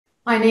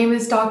My name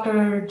is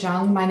Dr.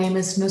 Jung. My name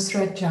is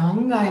Nusrat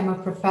Jung. I am a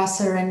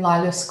professor in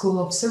Lila School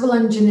of Civil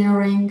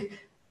Engineering.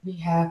 We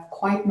have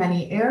quite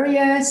many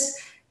areas,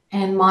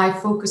 and my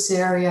focus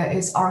area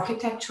is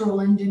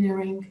architectural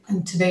engineering.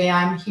 And today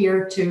I'm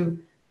here to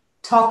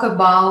talk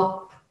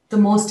about the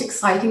most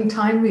exciting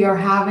time we are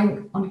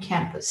having on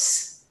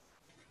campus.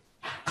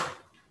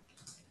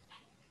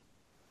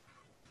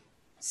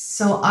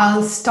 So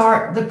I'll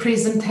start the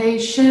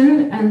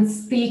presentation and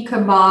speak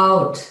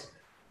about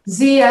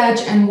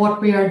zEDGE and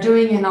what we are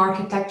doing in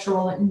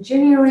architectural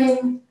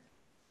engineering.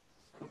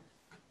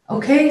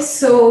 Okay,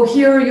 so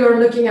here you're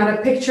looking at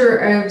a picture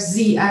of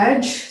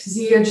zEDGE.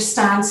 zEDGE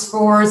stands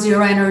for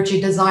Zero Energy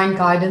Design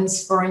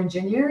Guidance for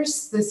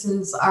Engineers. This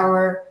is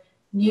our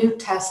new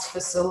test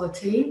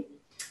facility.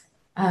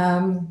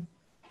 I'm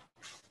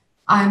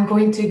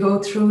going to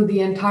go through the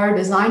entire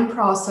design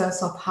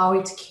process of how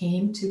it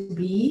came to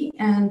be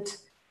and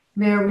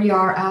where we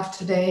are at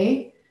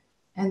today,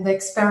 and the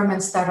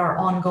experiments that are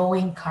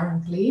ongoing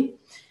currently.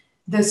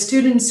 The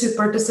students who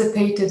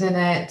participated in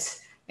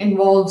it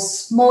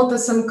involves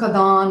Motasam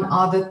Kadan,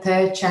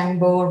 Aditya,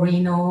 Changbo,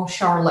 Reno,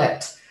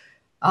 Charlotte,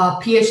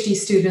 PhD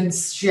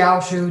students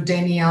Xiaozhu,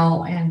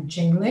 Danielle, and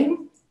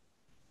Jingling.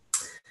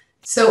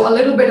 So a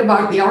little bit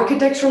about the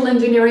architectural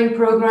engineering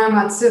program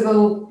at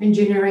Civil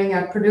Engineering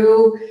at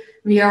Purdue.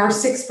 We are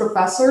 6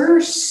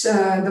 professors.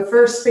 The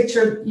first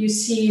picture you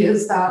see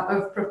is that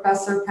of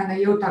Professor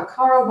Panayota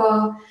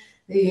Karava.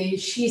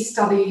 She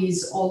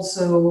studies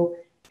also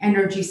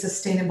energy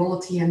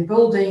sustainability in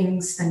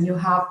buildings. Then you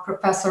have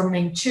Professor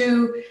Ming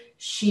Chu.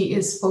 She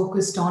is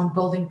focused on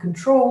building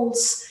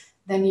controls.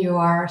 Then you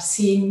are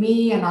seeing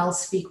me, and I'll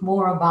speak a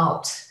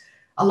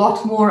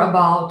lot more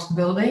about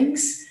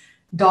buildings.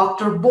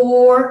 Dr.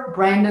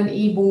 Brandon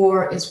E.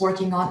 Bohr is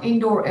working on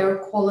indoor air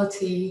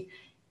quality,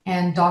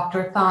 and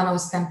Dr.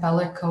 Thanos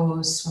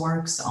Tempelikos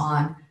works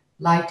on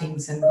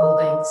lightings in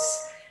buildings.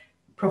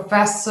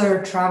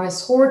 Professor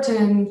Travis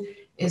Horton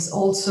is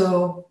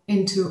also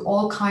into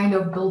all kind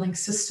of building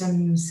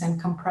systems and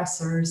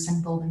compressors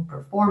and building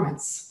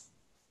performance.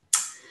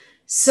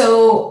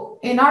 So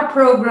in our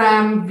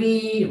program,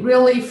 we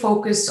really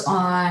focus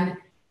on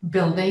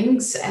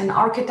buildings, and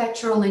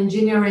architectural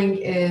engineering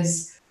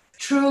is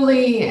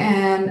truly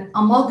an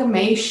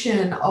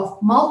amalgamation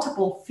of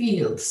multiple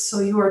fields. So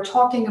you are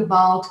talking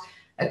about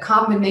a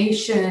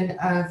combination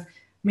of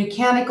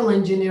mechanical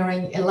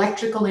engineering,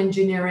 electrical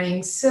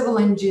engineering, civil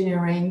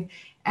engineering,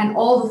 and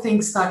all the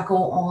things that go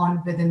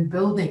on within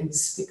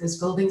buildings, because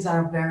buildings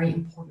are a very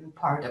important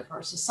part of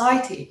our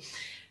society,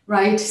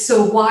 right?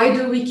 So why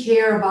do we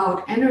care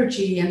about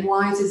energy, and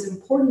why it is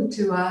important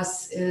to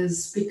us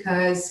is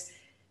because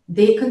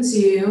they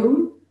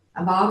consume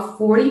about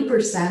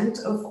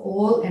 40% of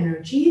all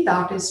energy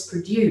that is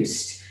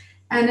produced.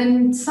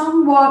 And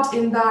somewhat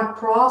in that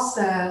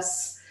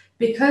process,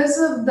 because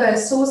of the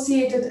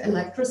associated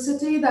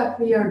electricity that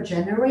we are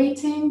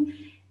generating,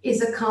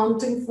 is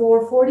accounting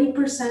for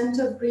 40%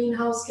 of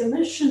greenhouse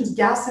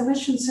gas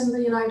emissions in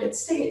the United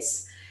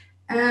States.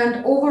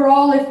 And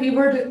overall, if we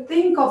were to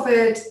think of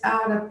it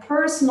at a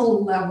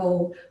personal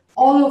level,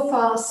 all of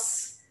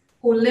us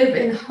who live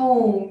in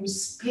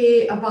homes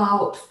pay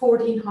about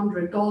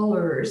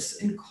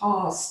 $1,400 in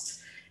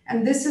cost.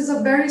 And this is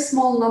a very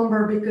small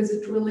number because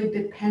it really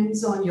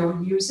depends on your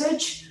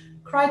usage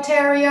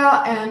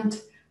criteria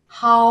and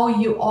how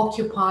you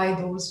occupy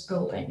those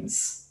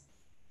buildings.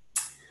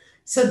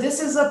 So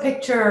this is a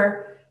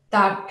picture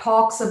that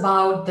talks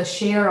about the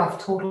share of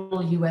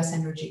total US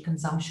energy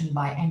consumption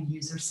by end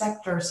user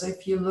sector. So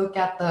if you look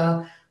at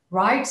the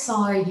right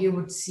side, you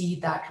would see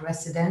that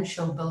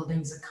residential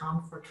buildings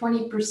account for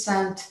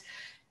 20%,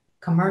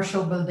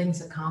 commercial buildings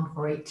account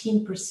for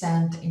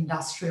 18%,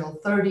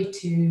 industrial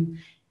 32%,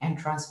 and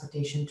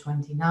transportation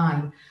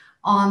 29%.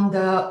 On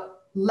the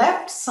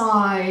left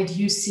side,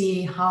 you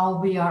see how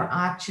we are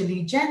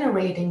actually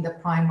generating the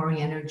primary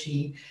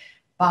energy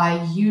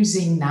by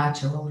using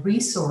natural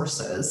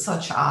resources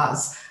such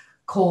as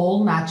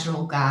coal,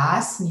 natural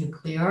gas,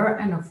 nuclear,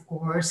 and of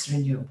course,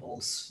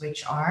 renewables,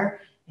 which are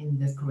in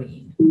the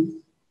green.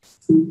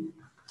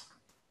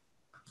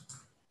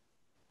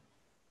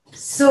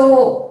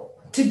 So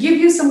to give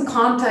you some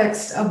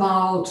context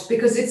about,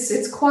 because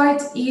it's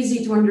quite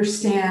easy to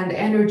understand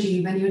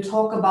energy when you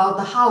talk about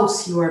the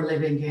house you are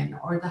living in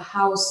or the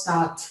house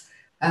that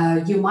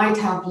you might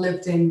have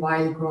lived in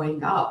while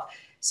growing up.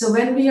 So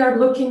when we are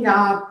looking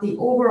at the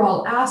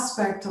overall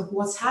aspect of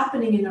what's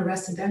happening in a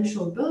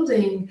residential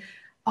building,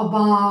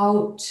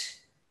 about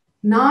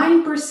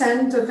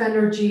 9% of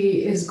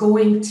energy is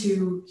going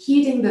to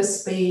heating the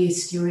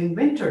space during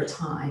winter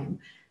time.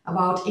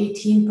 About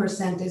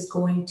 18% is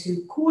going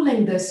to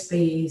cooling the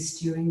space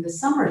during the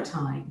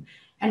summertime.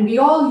 And we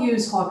all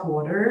use hot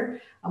water.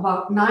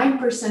 About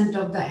 9%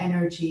 of the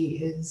energy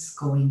is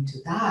going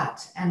to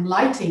that. And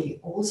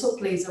lighting also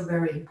plays a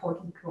very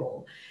important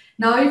role.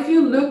 Now, if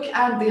you look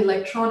at the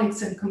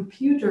electronics and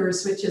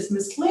computers, which is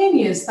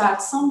miscellaneous,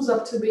 that sums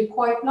up to be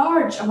quite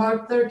large,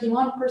 about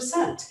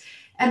 31%.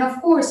 And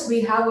of course,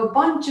 we have a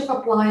bunch of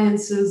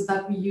appliances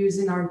that we use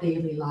in our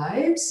daily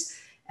lives,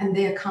 and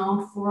they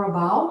account for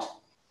about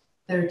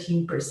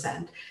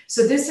 13%.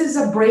 So this is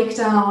a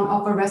breakdown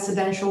of a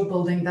residential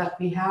building that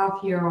we have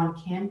here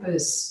on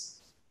campus,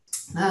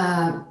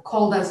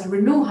 called as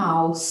Renew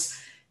House,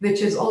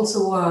 which is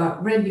also a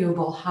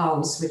renewable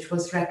house, which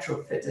was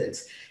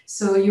retrofitted.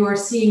 So you are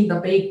seeing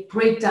the big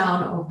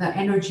breakdown of the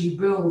energy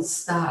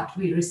bills that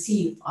we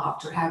receive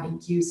after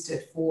having used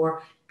it for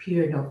a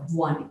period of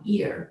 1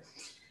 year.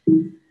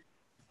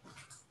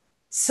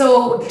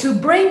 So to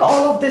bring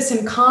all of this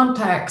in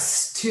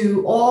context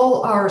to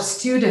all our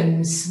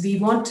students, we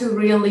want to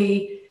really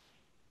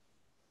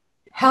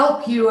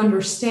help you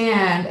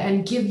understand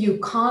and give you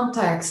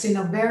context in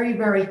a very,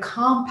 very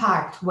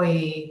compact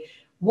way.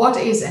 What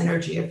is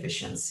energy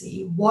efficiency?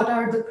 What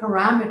are the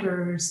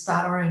parameters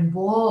that are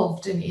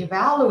involved in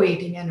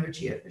evaluating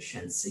energy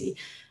efficiency?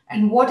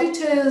 And what it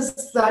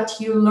is that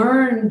you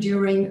learn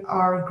during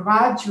our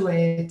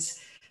graduate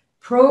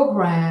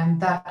program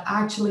that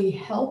actually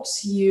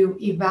helps you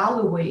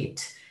evaluate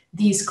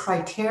these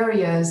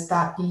criteria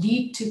that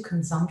lead to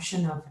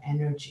consumption of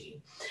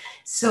energy.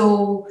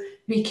 So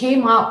we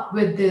came up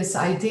with this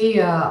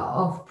idea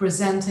of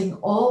presenting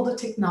all the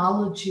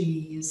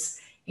technologies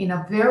in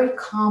a very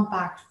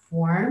compact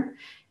form.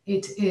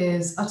 It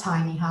is a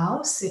tiny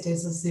house. It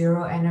is a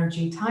zero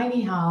energy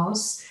tiny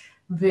house,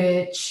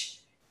 which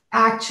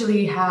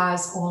actually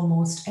has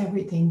almost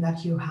everything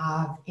that you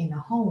have in a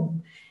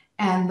home.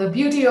 And the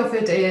beauty of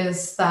it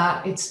is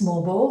that it's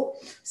mobile,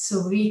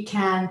 so we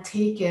can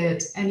take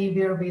it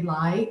anywhere we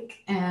like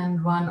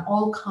and run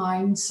all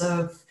kinds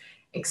of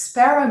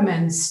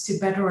experiments to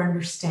better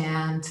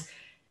understand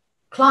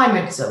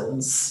climate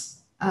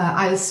zones.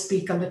 I'll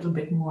speak a little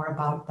bit more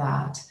about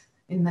that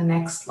in the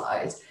next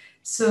slide.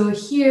 So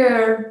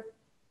here,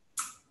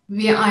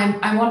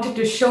 I wanted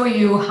to show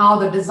you how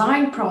the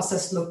design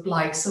process looked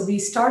like. So we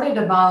started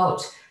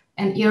about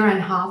an year and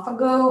a half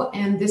ago,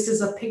 and this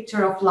is a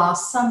picture of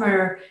last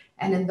summer.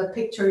 And in the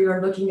picture,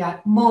 you're looking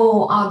at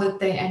Mo,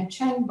 Adate, and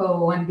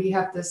Chengbo, and we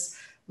have this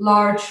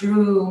large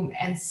room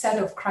and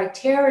set of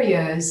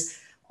criterias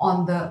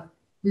on the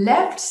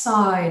left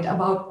side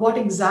about what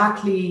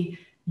exactly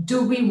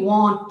do we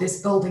want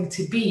this building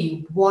to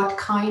be, what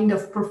kind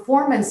of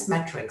performance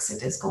metrics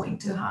it is going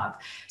to have.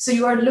 So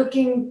you are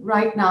looking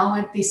right now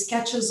at the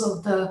sketches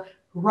of the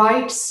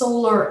right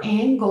solar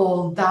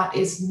angle that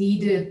is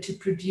needed to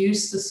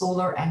produce the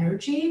solar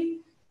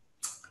energy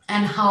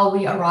and how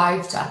we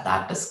arrived at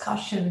that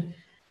discussion.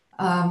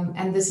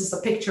 And this is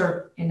a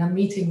picture in a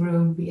meeting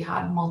room. We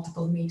had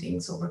multiple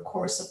meetings over the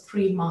course of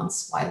 3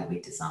 months while we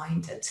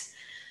designed it.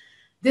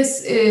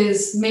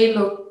 This may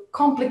look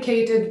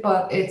complicated,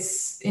 but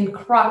it's in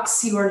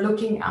crux. You are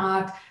looking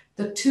at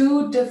the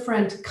 2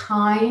 different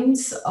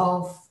kinds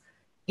of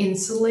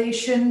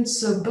insulation.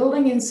 So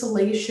building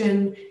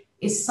insulation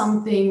is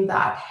something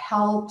that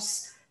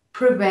helps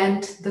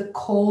prevent the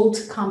cold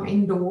to come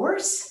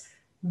indoors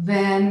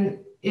when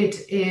it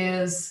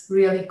is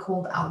really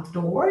cold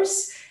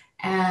outdoors.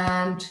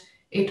 And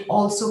it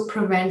also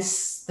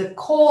prevents the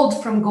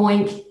cold from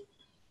going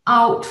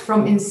out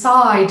from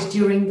inside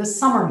during the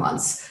summer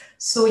months.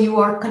 So you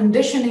are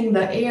conditioning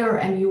the air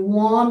and you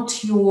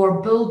want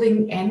your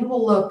building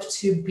envelope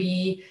to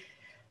be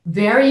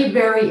very,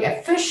 very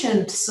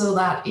efficient so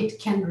that it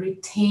can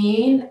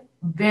retain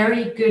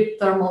very good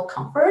thermal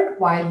comfort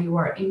while you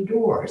are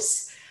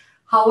indoors.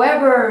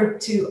 However,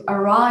 to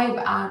arrive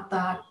at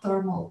that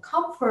thermal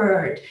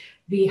comfort,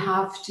 we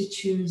have to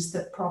choose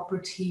the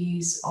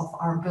properties of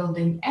our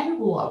building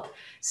envelope.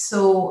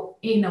 So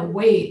in a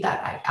way that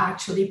it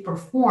actually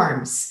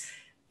performs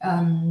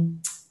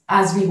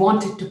as we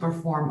want it to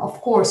perform.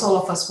 Of course, all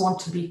of us want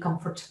to be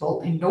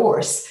comfortable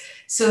indoors.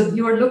 So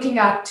you're looking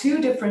at 2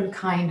 different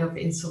kinds of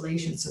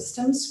insulation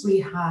systems.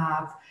 We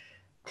have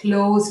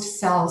closed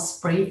cell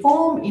spray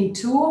foam in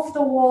 2 of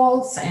the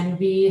walls, and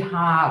we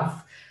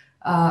have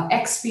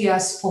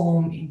XPS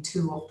foam in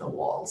 2 of the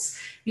walls.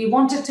 We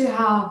wanted to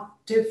have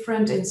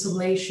different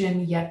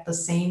insulation, yet the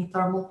same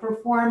thermal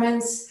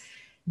performance,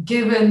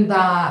 given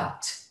that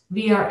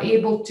we are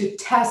able to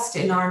test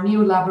in our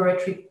new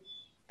laboratory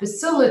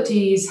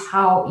facilities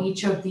how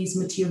each of these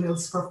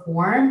materials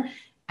perform.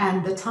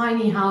 And the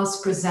tiny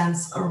house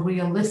presents a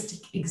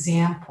realistic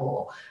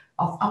example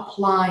of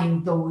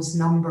applying those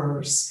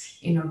numbers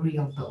in a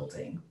real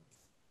building.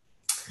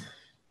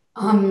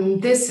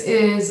 This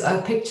is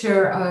a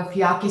picture of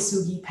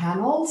Yakisugi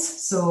panels.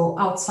 So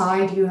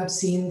outside you have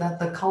seen that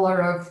the color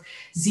of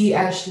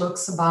zEDGE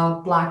looks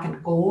about black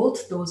and gold.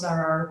 Those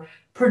are our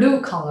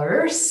Purdue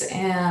colors.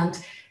 And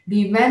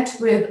we went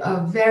with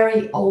a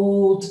very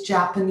old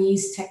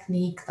Japanese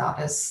technique that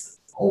is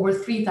over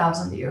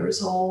 3,000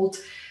 years old,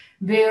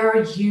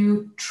 where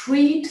you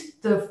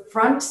treat the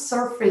front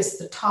surface,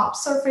 the top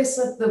surface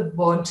of the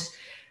wood,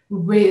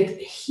 with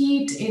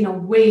heat in a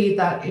way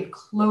that it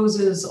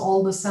closes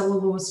all the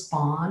cellulose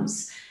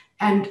bonds,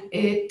 and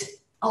it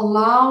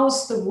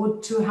allows the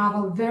wood to have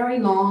a very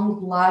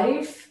long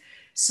life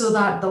so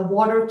that the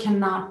water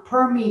cannot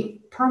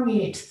permeate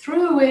permeate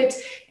through it.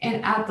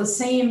 And at the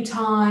same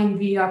time,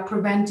 we are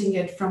preventing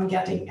it from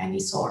getting any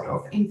sort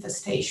of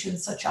infestation,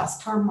 such as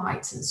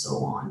termites and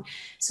so on.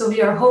 So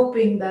we are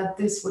hoping that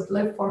this would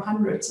live for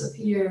hundreds of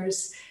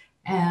years.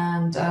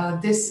 And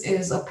this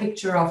is a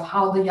picture of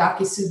how the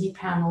Yakisugi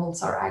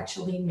panels are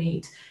actually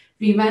made.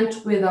 We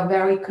went with a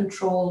very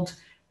controlled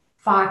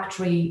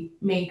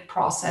factory-made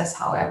process.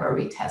 However,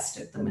 we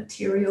tested the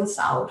materials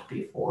out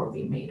before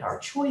we made our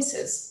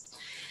choices.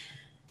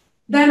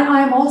 Then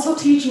I'm also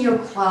teaching a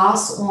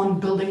class on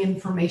building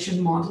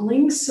information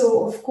modeling.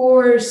 So of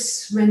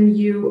course, when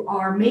you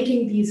are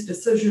making these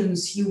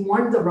decisions, you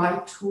want the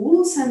right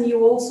tools and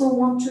you also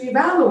want to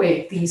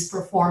evaluate these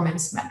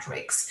performance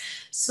metrics.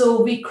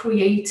 So we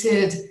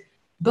created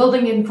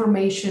building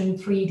information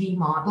 3D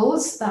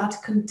models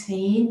that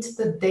contained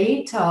the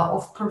data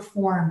of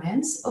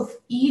performance of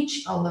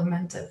each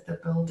element of the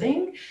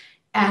building.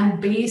 And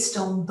based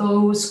on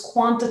those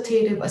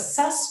quantitative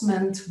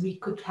assessments, we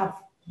could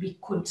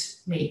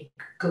make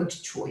good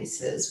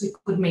choices. We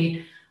could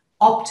make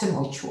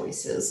optimal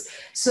choices.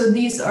 So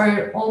these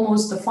are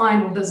almost the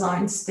final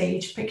design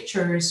stage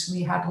pictures.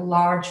 We had a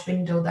large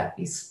window that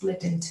we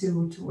split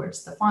into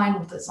towards the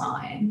final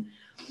design.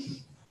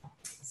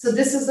 So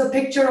this is a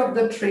picture of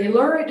the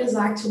trailer. It is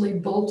actually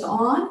built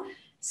on.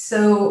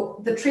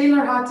 So the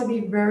trailer had to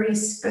be very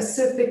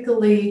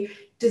specifically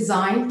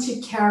designed to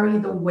carry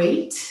the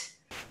weight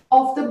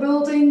of the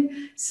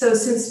building. So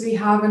since we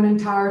have an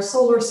entire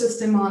solar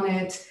system on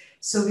it,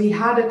 so we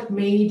had it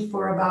made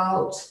for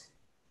about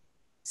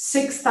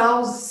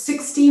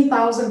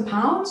 16,000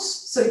 pounds.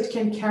 So it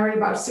can carry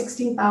about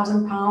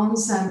 16,000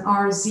 pounds, and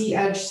our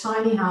zEDGE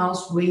tiny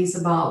house weighs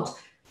about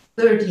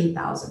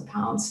 13,000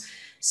 pounds.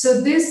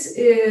 So this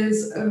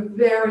is a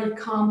very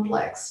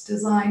complex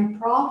design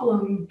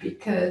problem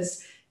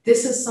because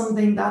this is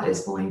something that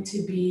is going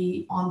to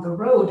be on the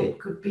road. It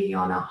could be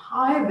on a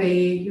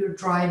highway, you're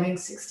driving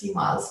 60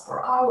 miles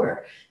per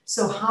hour.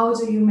 So how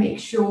do you make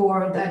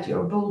sure that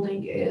your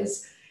building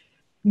is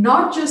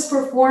not just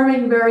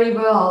performing very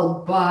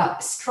well,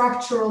 but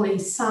structurally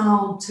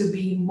sound to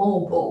be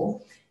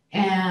mobile?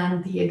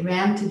 And the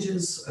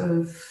advantages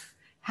of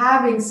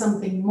having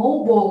something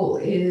mobile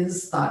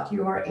is that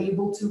you are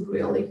able to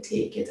really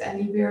take it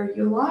anywhere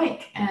you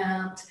like.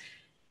 And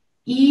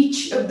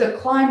each of the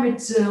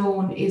climate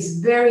zone is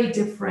very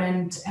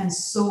different, and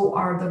so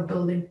are the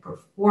building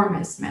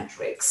performance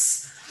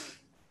metrics.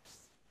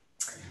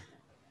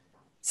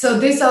 So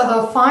these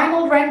are the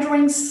final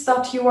renderings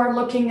that you are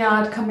looking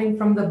at coming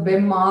from the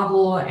BIM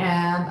model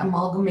and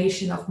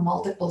amalgamation of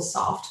multiple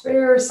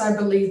softwares. I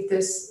believe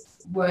this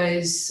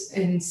was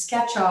in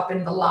SketchUp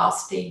in the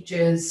last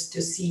stages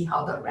to see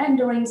how the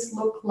renderings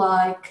look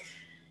like.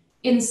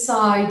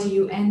 Inside,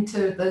 you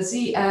enter the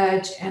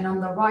zEDGE, and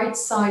on the right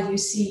side, you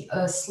see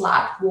a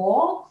slat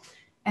wall.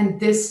 And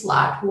this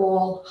slat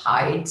wall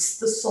hides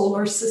the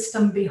solar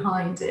system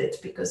behind it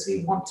because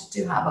we wanted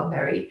to have a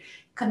very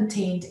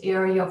contained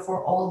area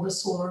for all the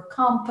solar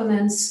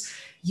components.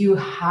 You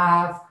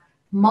have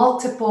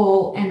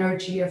multiple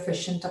energy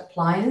efficient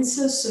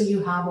appliances. So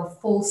you have a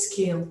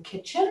full-scale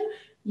kitchen.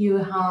 You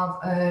have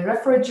a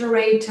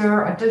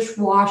refrigerator, a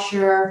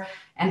dishwasher,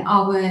 an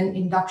oven,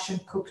 induction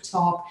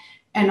cooktop.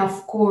 And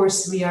of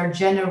course, we are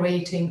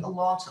generating a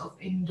lot of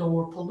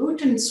indoor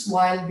pollutants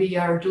while we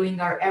are doing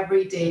our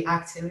everyday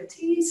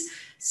activities.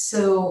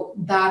 So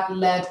that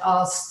led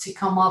us to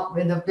come up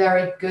with a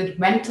very good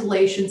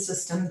ventilation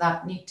system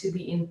that need to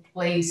be in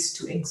place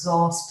to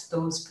exhaust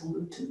those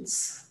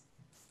pollutants.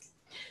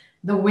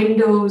 The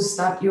windows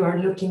that you are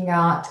looking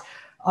at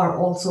are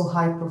also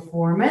high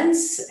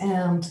performance,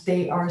 and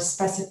they are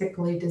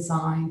specifically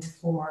designed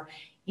for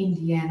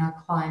Indiana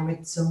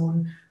climate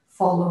zone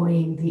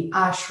following the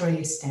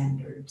ASHRAE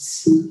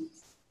standards.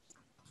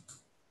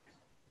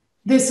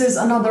 This is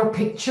another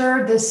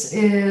picture. This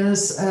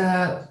is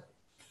a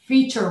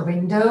feature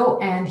window,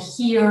 and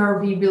here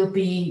we will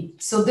be,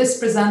 so this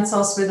presents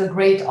us with a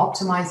great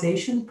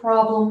optimization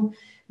problem.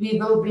 We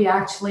will be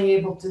actually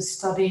able to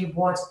study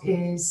what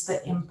is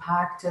the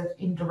impact of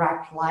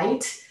indirect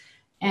light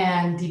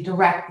and the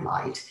direct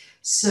light.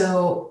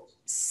 So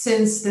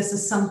since this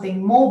is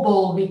something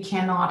mobile, we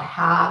cannot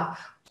have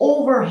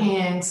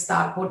overhangs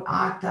that would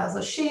act as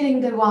a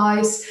shading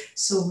device.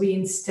 So we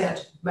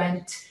instead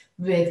went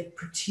with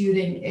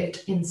protruding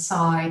it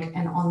inside,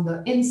 and on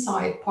the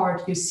inside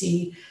part, you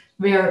see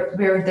where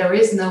there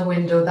is no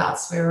window,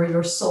 that's where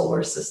your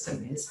solar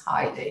system is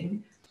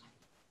hiding.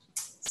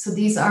 So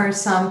these are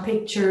some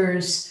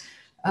pictures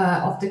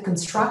of the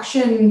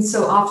construction.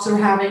 So after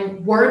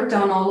having worked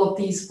on all of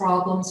these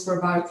problems for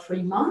about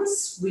 3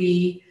 months,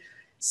 we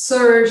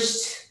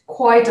searched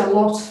quite a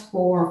lot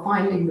for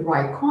finding the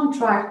right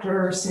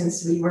contractor,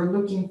 since we were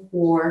looking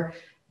for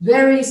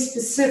very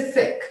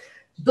specific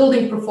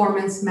building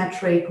performance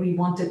metric. We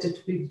wanted it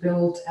to be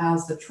built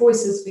as the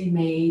choices we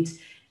made,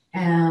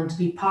 and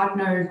we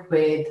partnered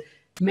with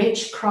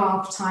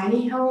Mitchcraft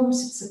Tiny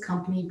Homes. It's a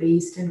company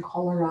based in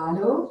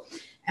Colorado.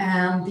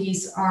 And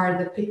these are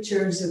the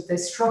pictures of the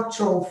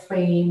structural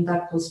frame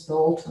that was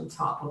built on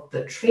top of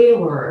the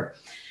trailer.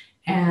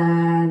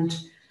 And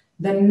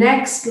the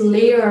next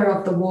layer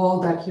of the wall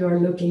that you're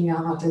looking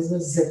at is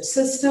a zip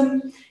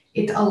system.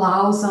 It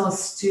allows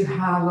us to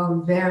have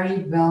a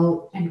very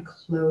well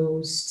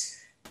enclosed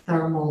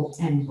thermal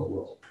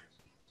envelope.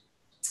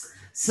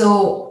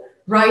 So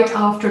right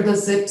after the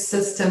zip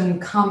system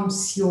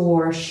comes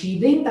your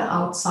sheathing, the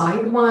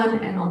outside one,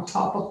 and on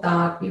top of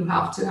that, you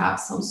have to have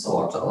some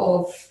sort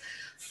of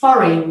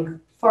furring.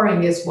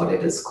 Furring is what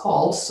it is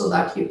called, so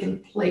that you can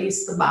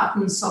place the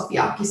battens of the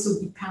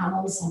Akisugi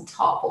panels on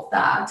top of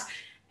that.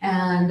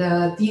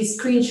 And these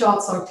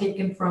screenshots are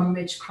taken from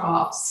Mitch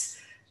Croft's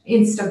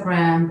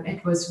Instagram.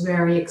 It was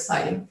very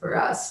exciting for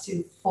us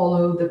to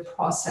follow the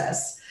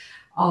process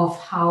of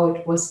how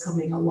it was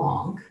coming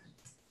along.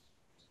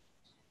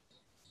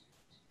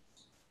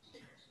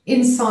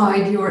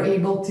 Inside, you're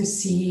able to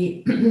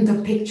see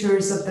the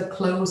pictures of the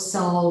closed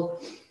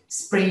cell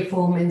spray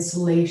foam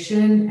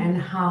insulation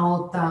and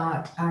how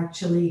that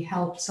actually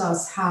helps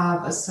us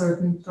have a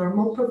certain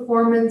thermal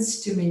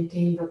performance to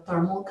maintain the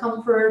thermal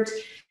comfort.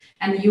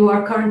 And you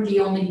are currently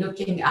only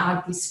looking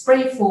at the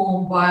spray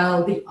foam,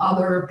 while the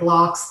other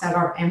blocks that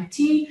are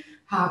empty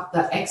have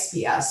the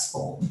XPS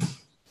foam.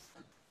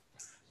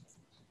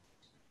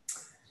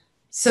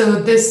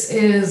 So this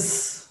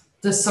is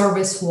the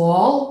service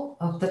wall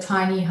of the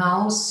tiny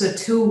house. So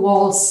two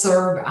walls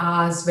serve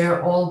as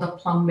where all the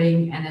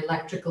plumbing and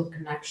electrical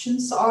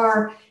connections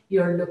are.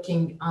 You're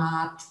looking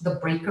at the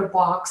breaker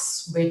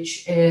box,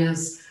 which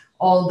is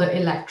all the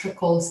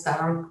electricals that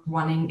are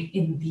running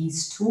in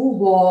these two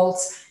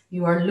walls.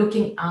 You are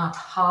looking at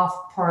half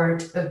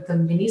part of the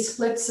mini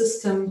split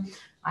system.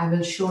 I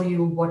will show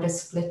you what a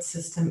split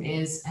system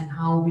is and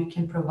how we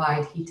can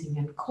provide heating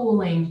and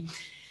cooling.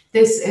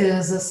 This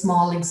is a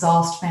small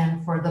exhaust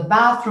fan for the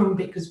bathroom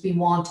because we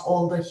want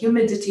all the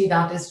humidity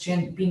that is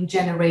being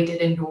generated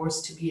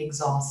indoors to be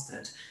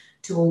exhausted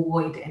to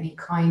avoid any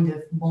kind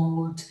of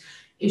mold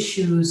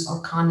issues or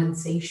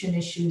condensation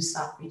issues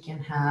that we can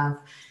have.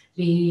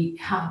 We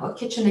have a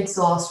kitchen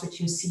exhaust,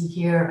 which you see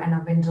here, and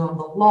a window in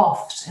the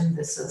loft, and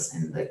this is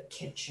in the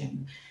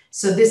kitchen.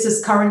 So this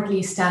is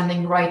currently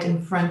standing right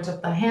in front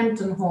of the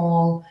Hampton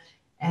Hall,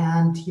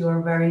 and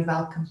you're very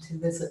welcome to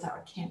visit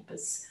our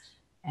campus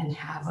and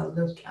have a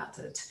look at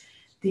it.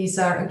 These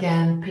are,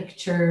 again,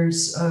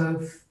 pictures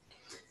of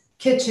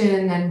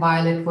kitchen, and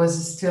while it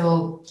was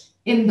still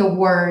in the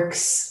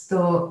works,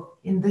 though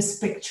in this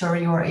picture,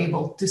 you're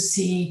able to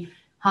see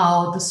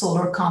how the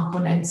solar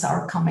components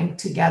are coming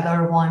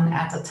together one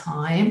at a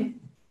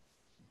time.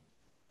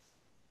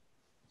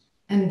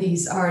 And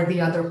these are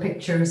the other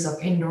pictures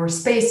of indoor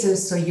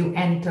spaces. So you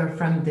enter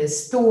from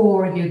this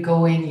door, you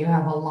go in, you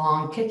have a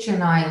long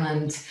kitchen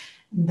island,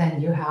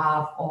 then you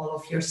have all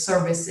of your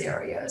service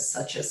areas,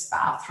 such as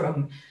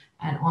bathroom,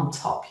 and on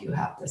top you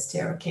have the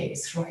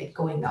staircase, right,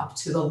 going up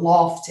to the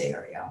loft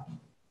area.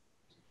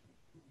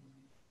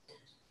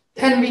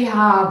 Then we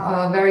have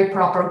a very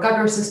proper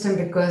gutter system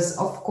because,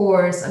 of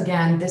course,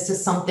 again, this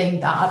is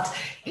something that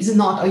is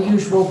not a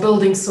usual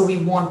building, so we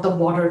want the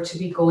water to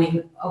be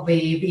going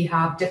away. We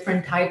have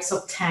different types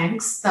of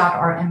tanks that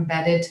are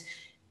embedded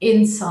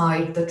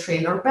inside the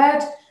trailer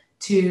bed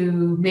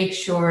to make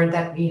sure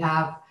that we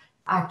have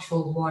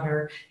actual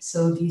water.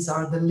 So these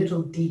are the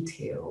little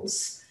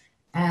details.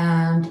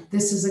 And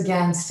this is,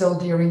 again, still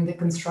during the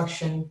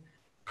construction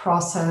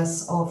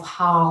process of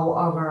how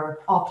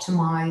our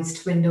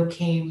optimized window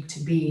came to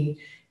be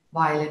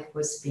while it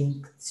was being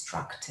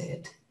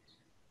constructed.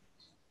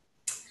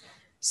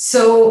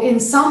 So in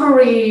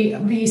summary,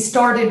 we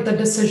started the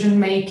decision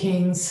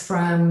makings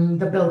from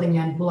the building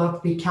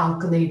envelope. We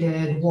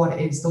calculated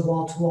what is the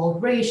wall-to-wall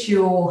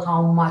ratio,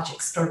 how much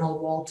external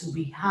wall do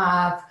we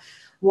have,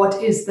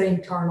 what is the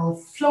internal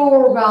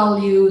floor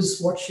values,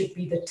 what should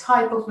be the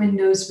type of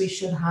windows we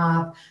should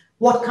have,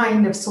 what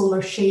kind of solar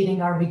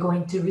shading are we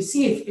going to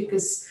receive?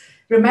 Because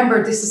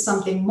remember, this is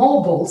something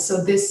mobile.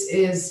 So this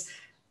is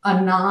a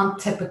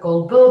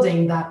non-typical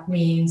building. That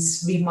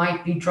means we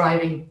might be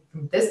driving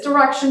from this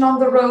direction on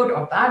the road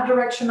or that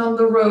direction on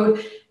the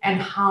road.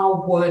 And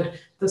how would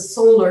the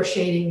solar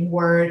shading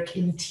work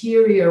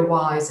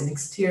interior-wise and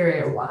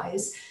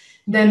exterior-wise?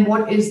 Then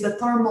what is the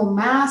thermal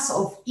mass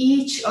of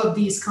each of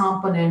these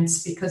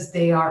components, because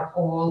they are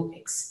all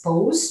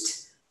exposed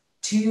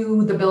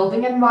to the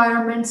building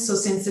environment. So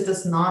since it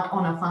is not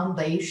on a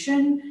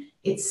foundation,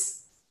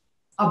 it's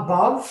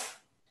above.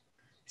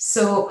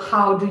 So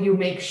how do you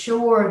make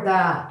sure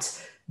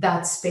that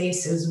that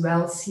space is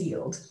well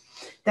sealed?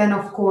 Then,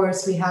 of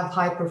course, we have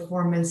high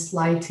performance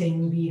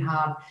lighting. We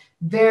have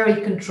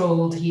very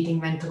controlled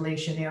heating,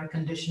 ventilation, air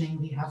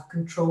conditioning. We have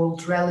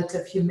controlled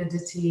relative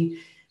humidity.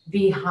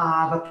 We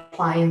have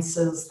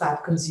appliances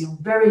that consume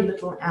very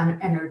little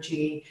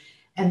energy.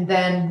 And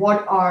then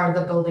what are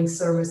the building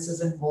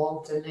services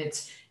involved in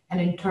it?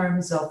 And in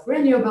terms of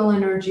renewable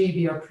energy,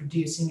 we are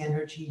producing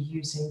energy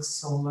using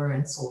solar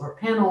and solar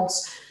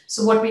panels.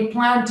 So what we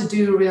plan to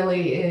do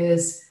really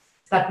is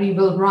that we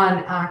will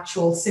run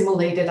actual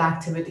simulated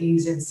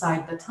activities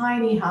inside the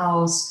tiny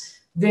house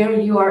where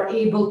you are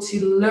able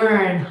to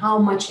learn how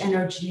much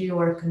energy you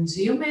are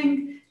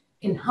consuming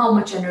in how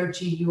much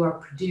energy you are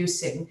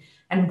producing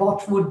and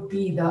what would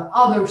be the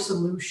other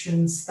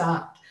solutions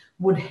that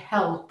would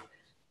help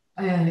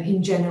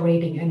in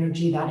generating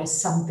energy that is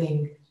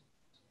something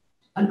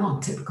a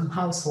non-typical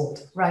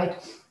household,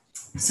 right?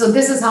 So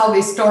this is how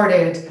they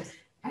started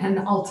and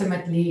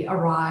ultimately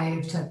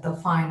arrived at the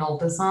final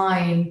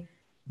design,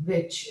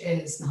 which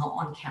is now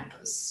on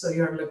campus. So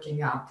you're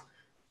looking at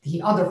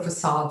the other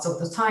facades of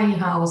the tiny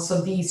house.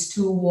 So these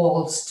two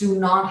walls do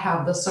not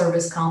have the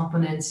service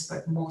components,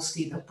 but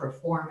mostly the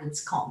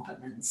performance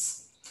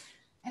components.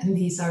 And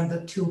these are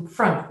the two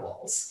front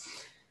walls.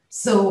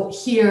 So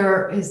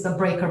here is the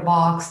breaker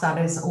box that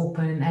is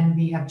open, and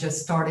we have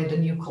just started a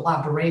new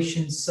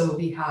collaboration. So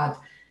we had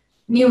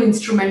new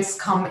instruments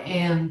come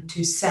in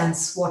to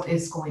sense what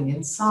is going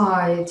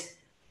inside.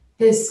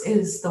 This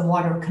is the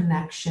water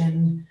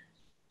connection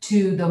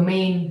to the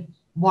main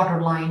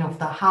water line of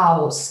the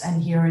house.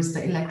 And here is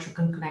the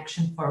electrical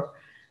connection for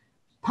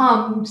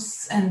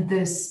pumps. And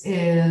this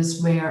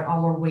is where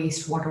our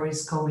wastewater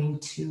is going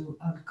to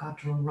a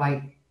gutter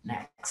right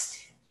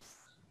next.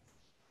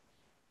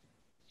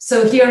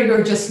 So here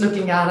you're just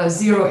looking at a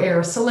zero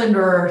air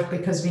cylinder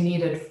because we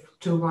needed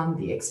to run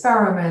the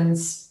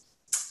experiments.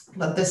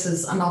 But this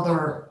is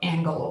another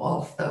angle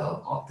of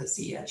the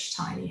zEDGE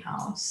tiny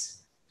house.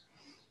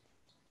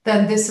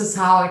 Then this is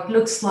how it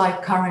looks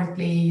like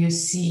currently. You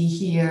see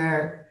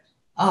here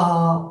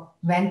a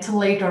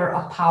ventilator,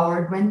 a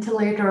powered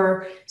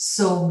ventilator.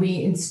 So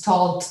we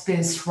installed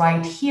this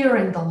right here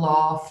in the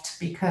loft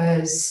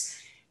because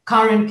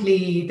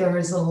currently there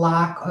is a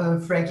lack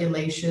of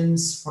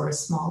regulations for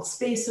small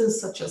spaces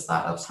such as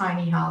that of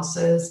tiny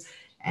houses.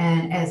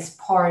 And as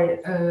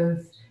part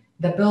of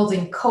the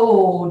building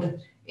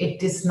code,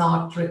 it is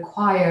not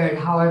required.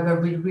 However,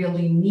 we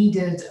really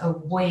needed a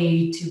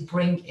way to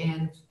bring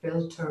in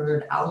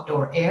filtered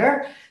outdoor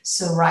air.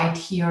 So right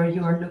here,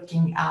 you're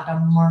looking at a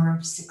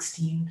MERV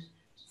 16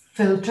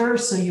 filter.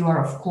 So you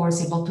are, of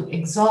course, able to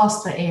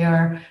exhaust the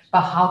air,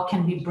 but how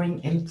can we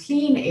bring in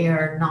clean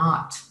air,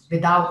 not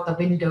without the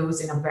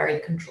windows in a very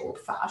controlled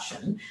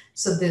fashion?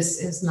 So this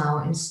is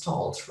now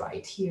installed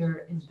right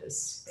here in this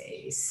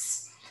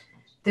space.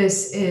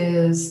 This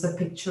is the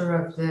picture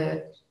of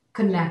the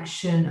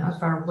connection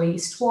of our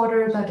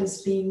wastewater that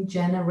is being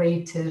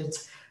generated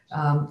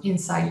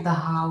inside the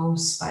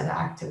house by the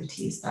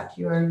activities that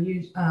we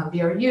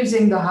are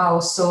using the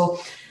house. So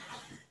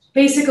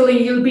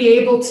basically, you'll be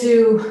able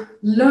to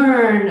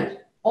learn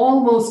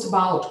almost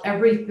about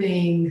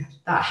everything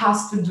that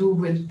has to do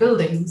with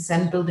buildings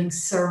and building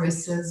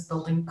services,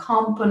 building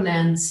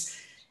components,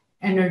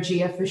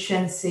 energy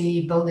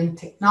efficiency, building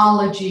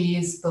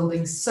technologies,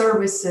 building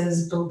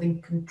services, building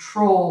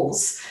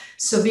controls.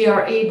 So we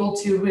are able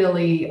to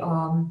really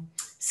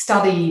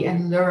study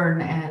and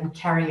learn and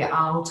carry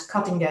out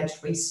cutting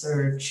edge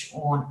research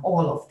on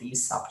all of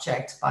these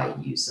subjects by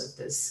use of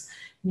this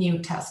new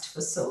test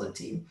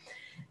facility.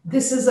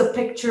 This is a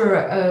picture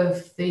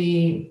of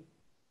the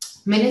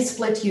mini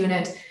split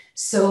unit.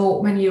 So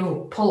when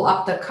you pull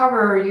up the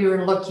cover,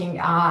 you're looking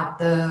at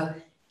the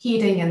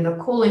heating and the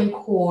cooling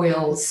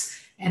coils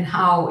and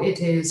how it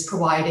is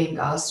providing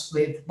us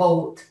with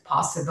both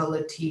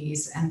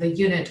possibilities. And the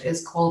unit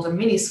is called a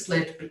mini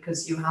split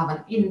because you have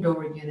an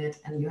indoor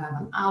unit and you have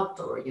an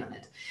outdoor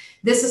unit.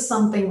 This is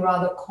something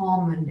rather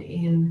common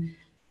in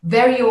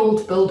very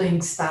old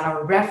buildings that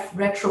are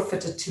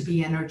retrofitted to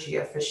be energy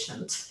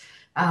efficient.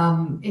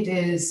 It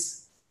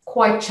is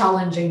quite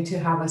challenging to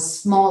have a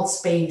small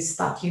space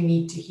that you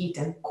need to heat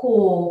and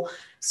cool,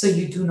 so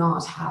you do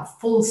not have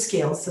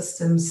full-scale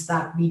systems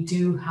that we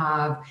do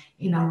have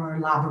in our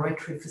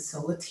laboratory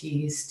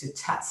facilities to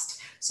test.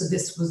 So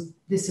this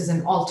is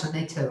an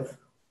alternative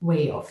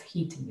way of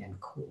heating and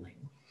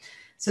cooling.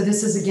 So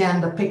this is again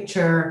the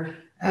picture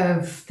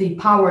of the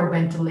powered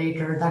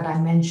ventilator that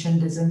I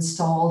mentioned is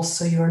installed.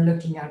 So you're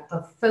looking at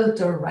the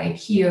filter right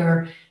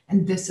here.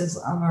 And this is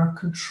our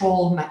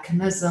control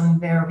mechanism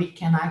where we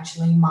can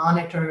actually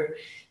monitor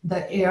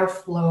the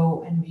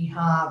airflow. And we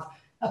have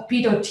a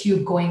pitot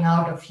tube going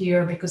out of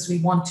here because we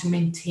want to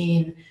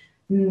maintain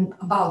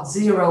about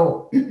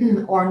zero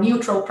or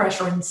neutral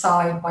pressure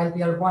inside while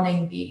we are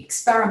running the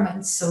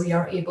experiments. So we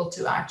are able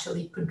to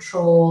actually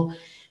control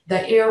the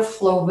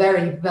airflow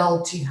very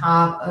well to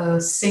have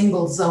a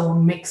single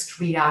zone mixed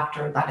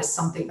reactor. That is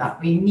something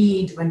that we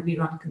need when we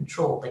run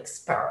controlled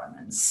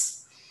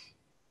experiments.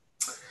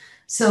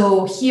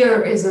 So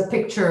here is a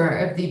picture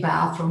of the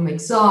bathroom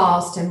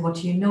exhaust. And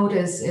what you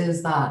notice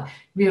is that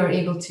we are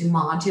able to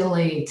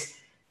modulate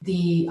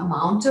the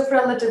amount of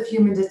relative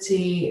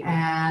humidity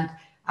and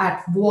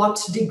at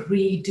what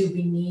degree do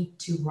we need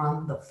to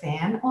run the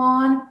fan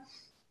on.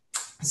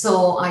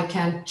 So I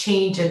can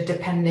change it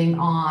depending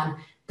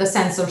on the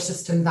sensor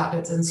system that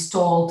is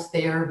installed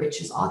there,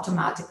 which is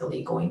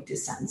automatically going to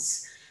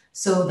sense,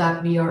 so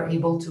that we are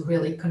able to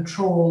really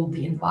control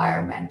the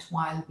environment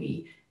while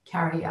we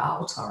carry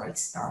out our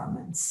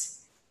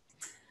experiments.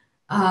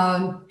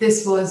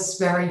 This was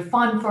very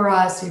fun for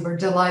us. We were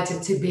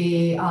delighted to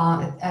be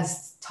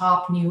as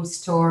top news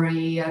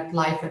story at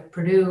Life at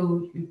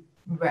Purdue.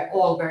 we're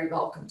all very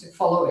welcome to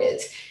follow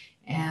it.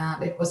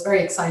 And it was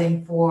very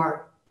exciting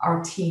for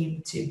our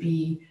team to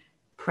be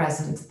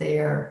present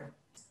there.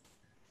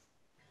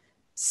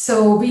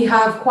 So we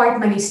have quite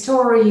many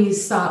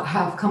stories that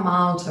have come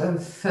out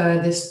of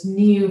this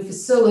new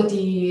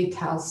facility. It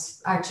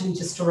has actually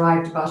just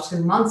arrived about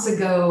 2 months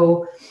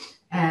ago,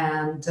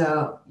 and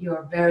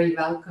you're very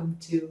welcome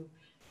to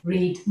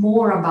read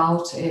more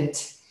about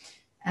it.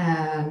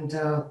 And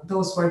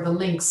those were the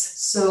links.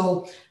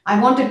 So I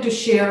wanted to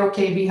share,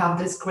 okay, we have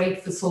this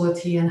great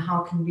facility and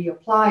how can we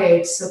apply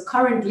it? So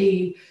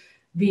currently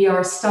we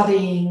are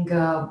studying,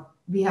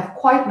 we have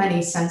quite many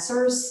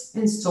sensors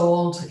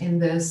installed in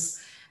this,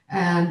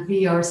 and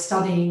we are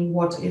studying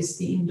what is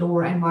the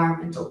indoor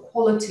environmental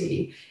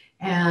quality.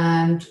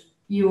 And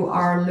you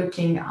are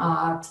looking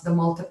at the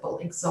multiple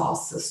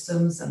exhaust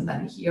systems. And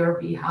then here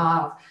we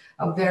have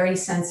a very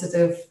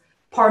sensitive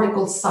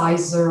particle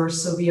sizer,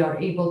 so we are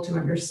able to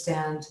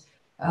understand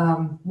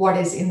what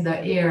is in the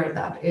air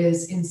that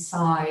is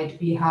inside.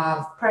 We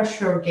have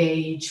pressure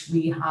gauge,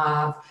 we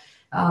have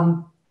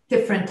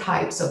different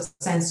types of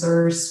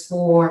sensors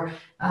for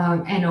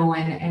NO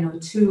and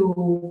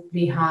NO2.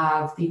 We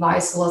have the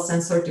Weissela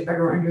sensor to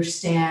better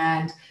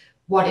understand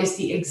what is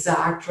the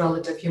exact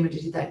relative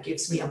humidity that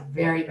gives me a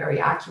very, very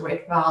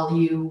accurate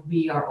value.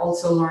 We are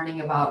also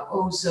learning about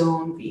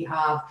ozone. We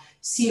have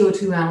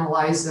CO2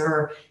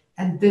 analyzer.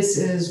 And this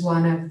is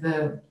one of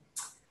the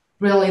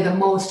really the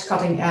most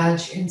cutting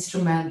edge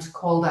instrument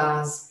called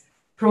as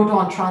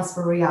proton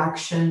transfer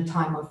reaction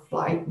time of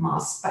flight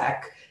mass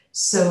spec.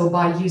 So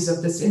by use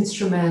of this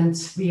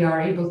instrument, we are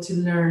able to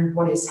learn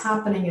what is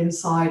happening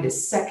inside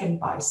is second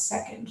by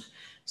second.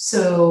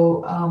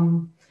 So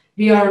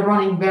we are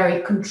running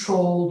very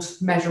controlled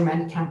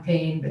measurement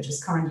campaign, which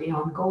is currently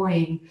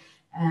ongoing.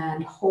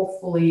 And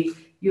hopefully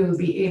you'll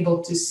be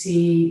able to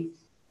see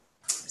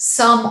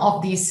some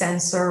of these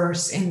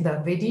sensors in the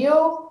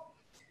video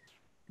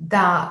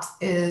that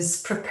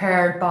is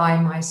prepared by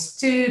my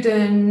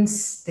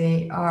students.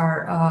 They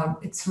are,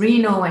 it's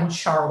Reno and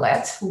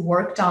Charlotte who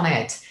worked on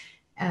it.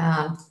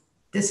 And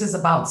this is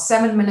about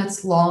 7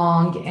 minutes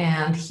long.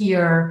 And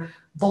here,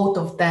 both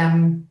of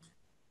them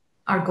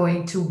are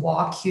going to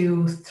walk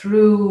you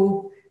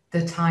through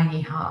the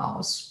tiny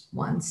house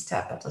one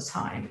step at a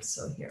time.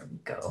 So here we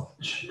go.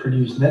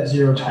 Purdue's net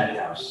zero tiny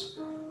house.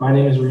 My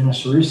name is Reno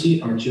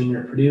Sarusi. I'm a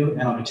junior at Purdue,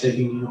 and I'll be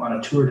taking you on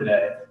a tour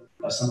today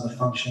of some of the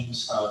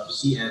functions of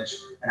zEDGE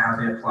and how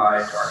they apply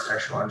to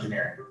architectural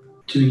engineering.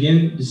 To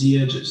begin,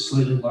 zEDGE is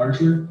slightly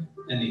larger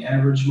than the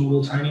average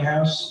mobile tiny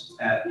house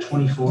at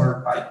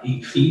 24 by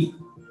 8 feet.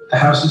 The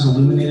house is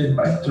illuminated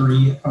by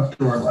 3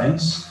 outdoor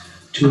lights,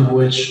 2 of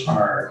which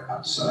are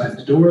outside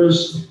the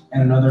doors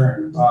and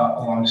another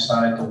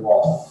alongside the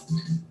wall.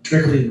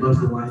 Directly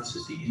above the lights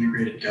is the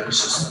integrated gutter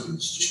system,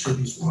 which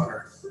distributes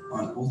water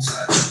on both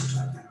sides of the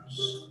tiny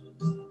house.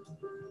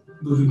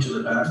 Moving to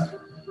the back,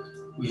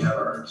 we have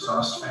our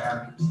exhaust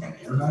fan and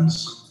air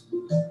vents.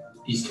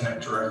 These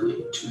connect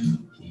directly to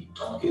the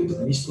Dalton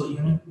mini split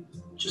unit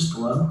just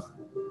below.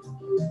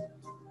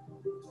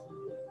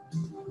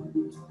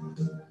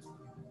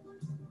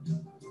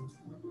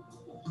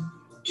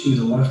 To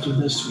the left of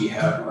this, we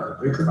have our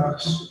breaker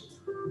box,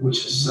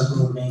 which has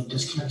several main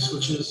disconnect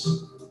switches.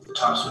 The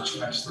top switch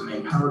connects to the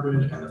main power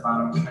grid, and the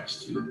bottom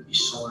connects to the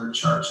solar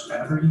charged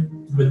battery,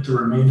 with the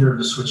remainder of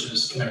the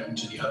switches connecting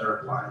to the other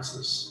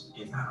appliances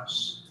in the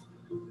house.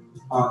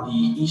 On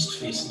the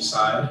east-facing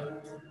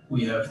side,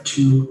 we have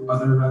 2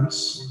 other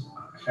vents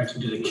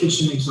connecting to the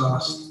kitchen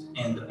exhaust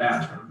and the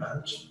bathroom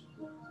vent.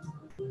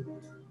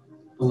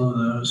 Below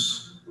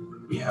those,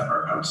 we have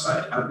our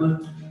outside outlet,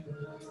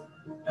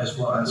 as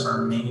well as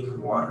our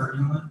main water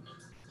inlet.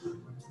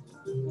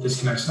 This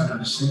connects under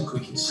the sink. We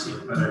can see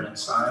it better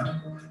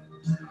inside.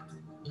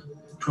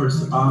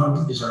 Towards the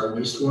bottom is our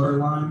wastewater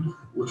line,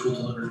 which will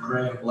deliver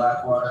gray and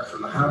black water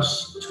from the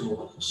house to a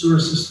local sewer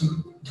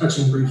system.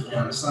 Touching briefly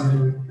on the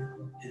siding,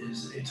 it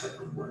is a type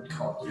of wood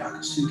called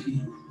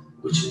yakasugi,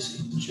 which is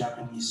a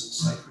Japanese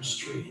cypress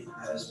tree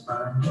that is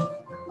burned.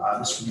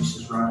 This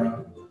reduces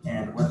rotting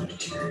and weather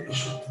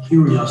deterioration.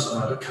 Here we also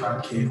have a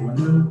concave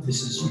window.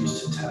 This is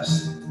used to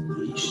test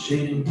the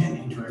shading and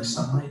indirect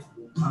sunlight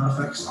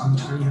effects on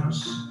the tiny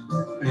house.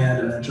 And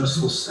an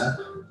adjustable step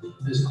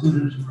is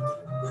included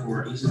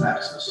for ease of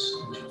access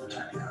into the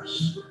tiny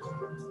house.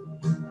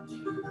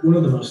 One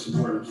of the most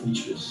important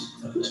features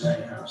of the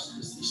tiny house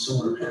is the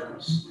solar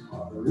panels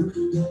on the roof.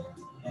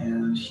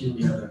 And here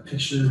we have a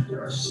picture.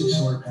 There are 6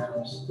 solar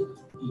panels,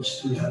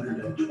 each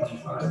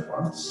 325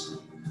 watts.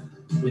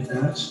 With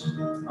that,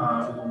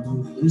 we'll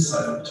move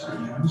inside of the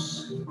tiny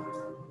house.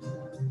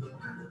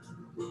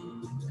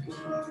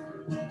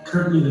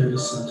 Currently, there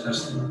is some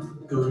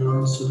testing going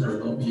on, so there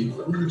will be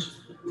equipment.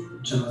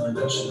 Generally,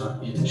 that should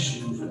not be an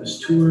issue for this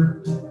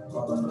tour,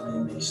 although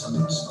it may make some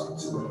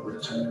spots a little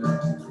bit tighter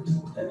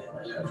than they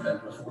might have been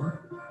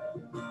before.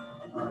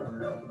 We're going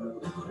to open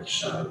up a quick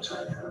shot of the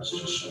tiny house,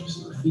 just showing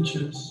some of the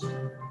features.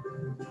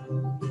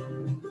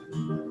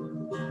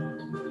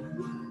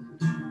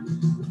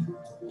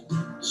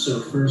 So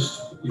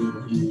first, we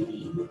will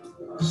view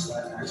the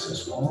slat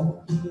access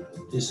wall.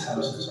 This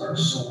houses our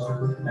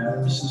solar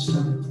battery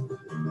system.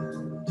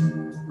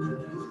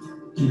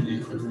 Due to the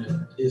equipment,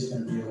 it is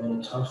going to be a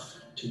little tough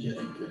to get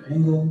a good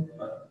angle,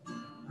 but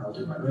I'll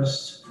do my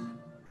best.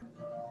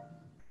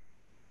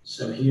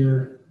 So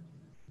here,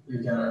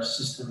 we've got our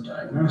system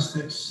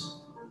diagnostics,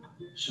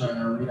 showing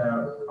our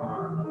readout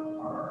on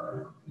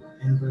our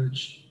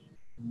amperage.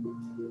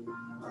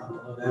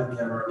 Below that, we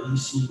have our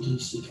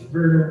AC-DC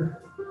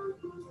converter.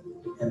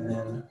 And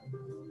then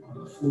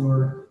on the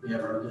floor, we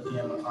have our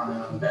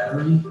lithium-ion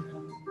battery.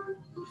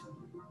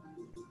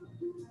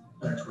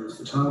 Back towards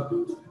the top.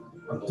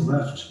 On the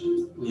left,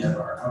 we have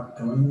our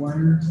outgoing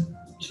wire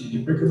to the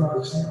breaker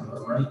box, and on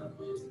the right,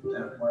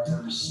 that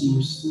wire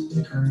receives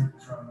the current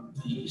from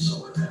the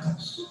solar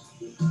panels.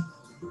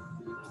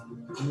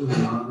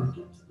 Moving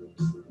on,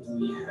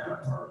 we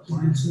have our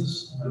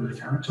appliances under the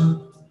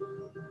countertop.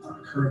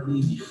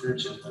 Currently, the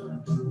fridge has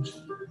been removed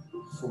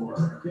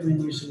for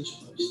equipment usage,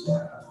 but we still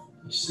have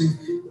a sink.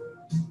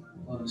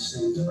 On the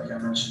sink, like I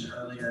mentioned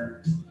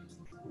earlier,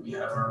 we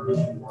have our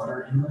main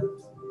water inlet.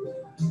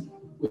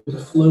 With the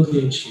flow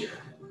gauge here,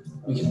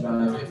 we can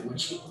evaluate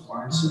which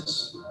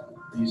appliances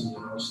are using the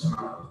most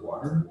amount of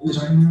water in the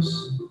tiny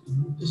house.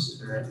 This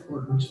is very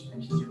important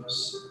and can give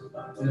us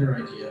a better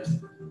idea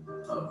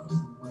of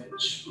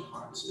which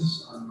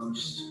appliances are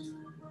most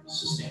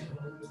sustainable.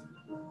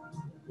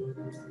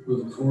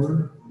 Moving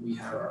forward, we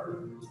have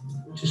our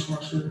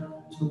dishwasher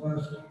to the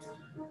left,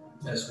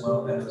 as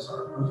well as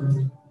our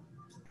oven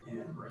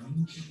and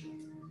range.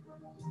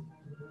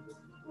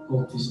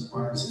 Both these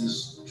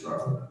appliances draw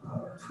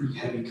a pretty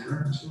heavy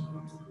current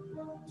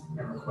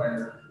and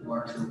require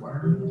larger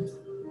wiring.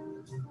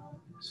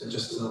 So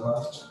just to the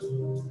left,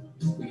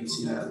 we can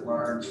see that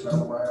large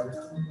metal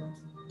wire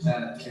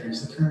that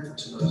carries the current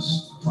to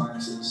those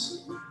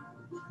appliances.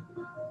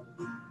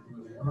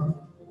 Moving on.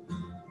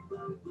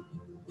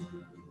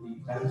 The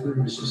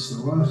bathroom is just to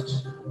the left.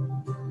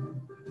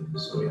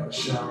 So we have a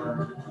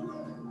shower,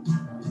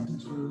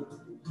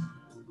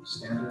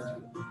 standard.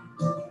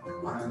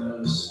 Behind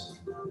those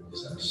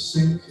is our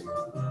sink.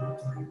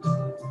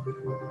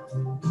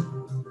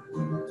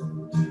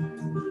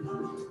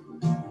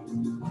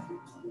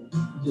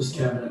 This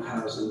cabinet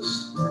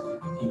houses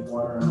the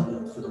water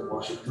outlet for the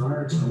washer and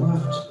dryer to the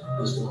left,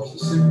 as well as the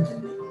sink.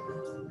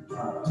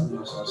 We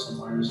also have some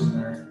wires in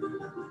there.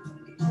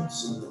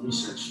 Some of the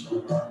research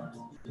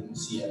in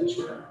zEDGE.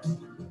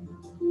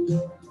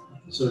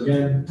 So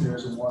again,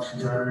 there's a washer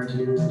and dryer in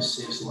here. This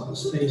saves a lot of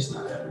space,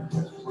 not having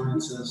both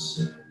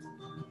appliances.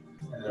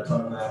 And then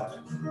above that,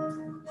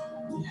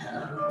 we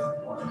have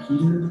a water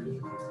heater.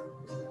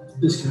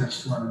 This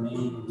connects to our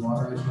main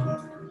water inlet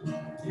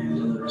and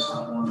delivers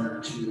hot water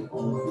to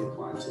all of the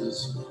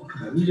appliances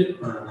that need it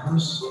around the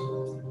house.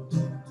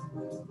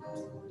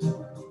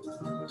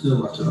 To the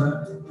left of that,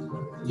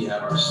 we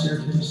have our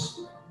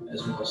staircase,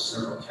 as well as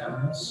several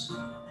cabinets.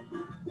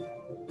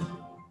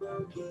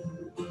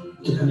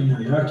 Depending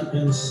on the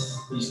occupants,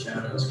 these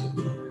cabinets could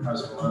be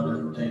housing a lot of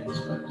different things,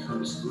 but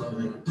coats,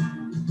 clothing,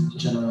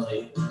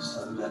 generally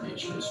stuff of that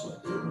nature is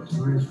what they were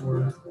designed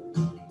for.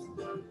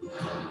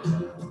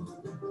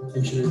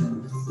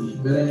 Entering the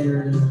bedding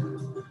area,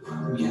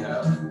 we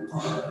have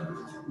our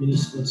mini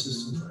split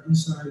system for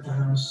inside the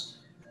house,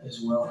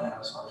 as well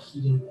as our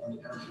heating and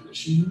air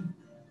conditioning.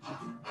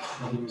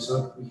 Opening this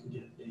up, we can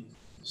get a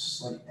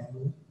slight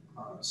angle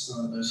on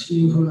some of those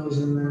heating coils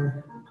in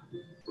there.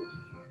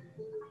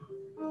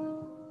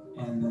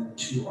 And then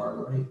to our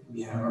right,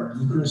 we have our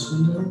egress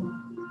window,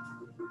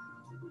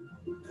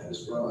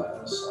 as well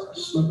as our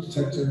smoke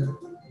detector.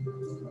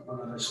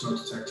 Another smoke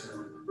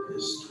detector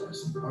is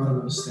towards the bottom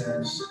of the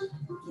stairs.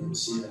 You can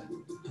see it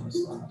towards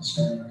the bottom of the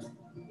screen.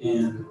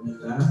 And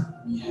with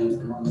that, we have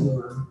gone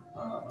over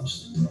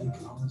most of the main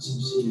components of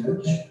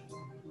zEDGE.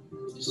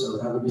 So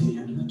that will be the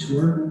end of the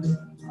tour.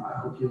 I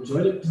hope you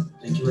enjoyed it.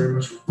 Thank you very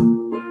much.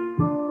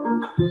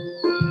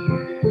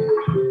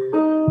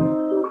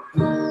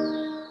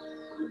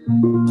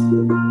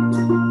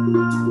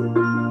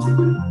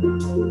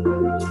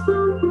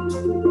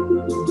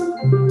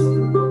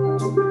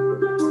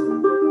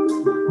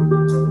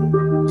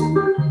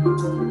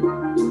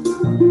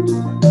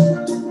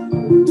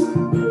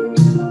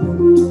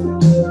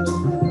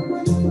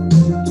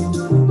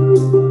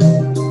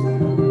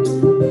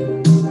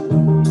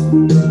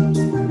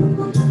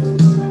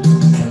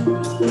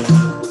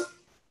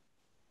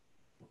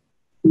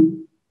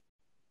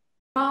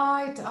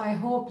 I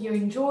hope you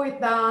enjoyed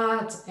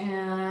that,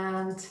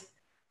 and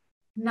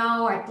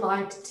now I'd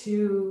like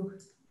to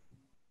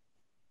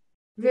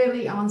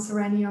really answer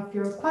any of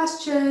your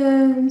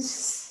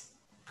questions.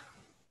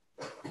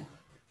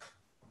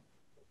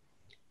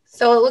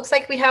 So it looks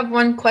like we have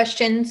one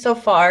question so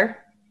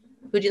far.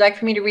 Would you like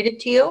for me to read it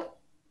to you?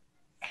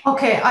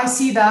 Okay, I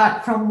see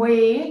that from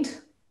Wade.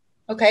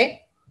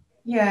 Okay.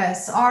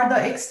 Yes, are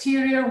the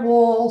exterior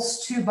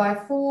walls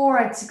 2x4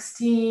 at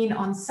 16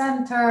 on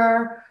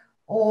center,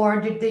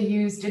 or did they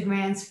use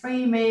advanced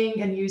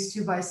framing and use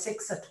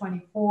 2x6 at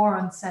 24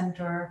 on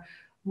center?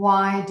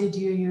 Why did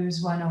you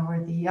use one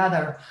over the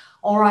other?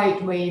 All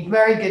right, Wade,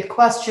 very good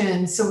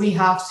question. So we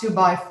have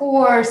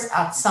 2x4s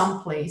at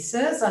some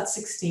places at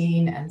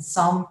 16 and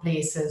some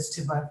places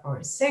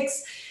 2x4 is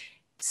 6.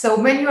 So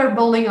when you are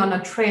building on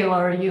a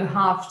trailer, you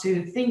have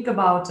to think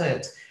about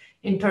it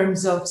in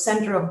terms of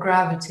center of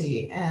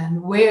gravity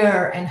and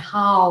where and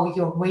how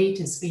your weight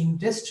is being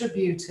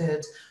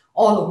distributed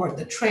all over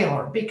the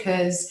trailer,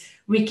 because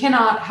we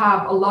cannot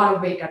have a lot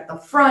of weight at the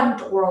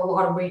front or a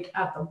lot of weight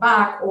at the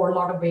back or a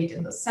lot of weight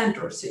in the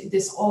center. So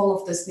all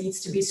of this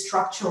needs to be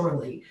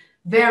structurally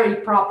very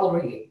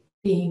properly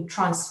being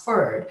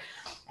transferred.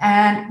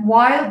 And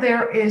while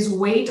there is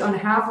weight on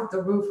half of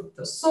the roof of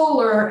the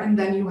solar, and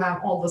then you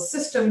have all the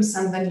systems,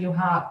 and then you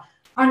have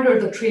under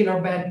the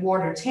trailer bed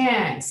water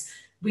tanks,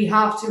 we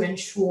have to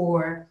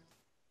ensure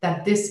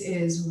that this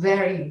is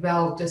very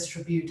well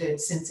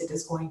distributed since it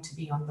is going to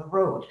be on the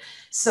road.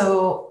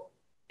 So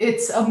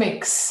it's a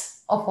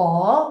mix of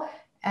all,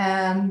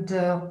 and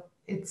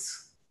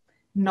it's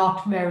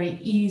not very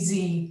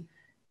easy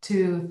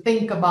to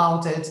think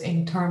about it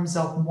in terms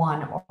of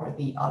one or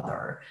the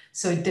other.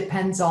 So it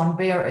depends on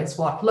where is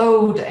what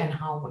load and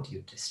how would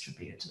you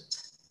distribute it.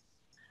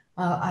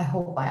 I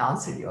hope I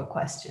answered your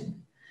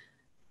question.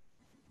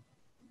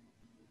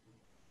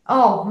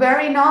 Oh,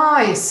 very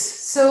nice.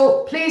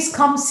 So please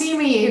come see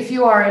me if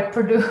you are at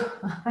Purdue.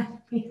 I'd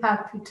be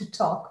happy to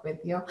talk with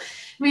you.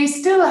 We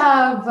still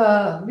have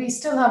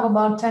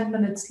about 10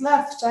 minutes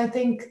left. I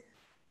think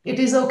it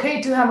is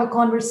okay to have a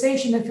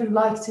conversation if you'd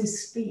like to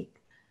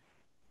speak.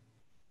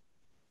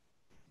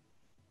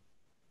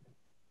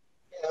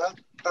 Yeah,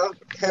 I'll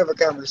have a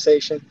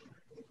conversation.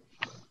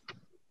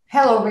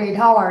 Hello, Wade.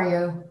 How are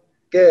you?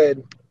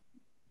 Good.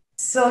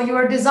 So you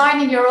are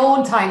designing your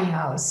own tiny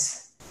house.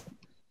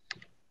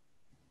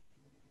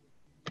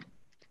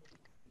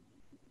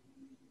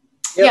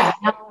 Yep. Yeah.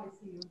 Now I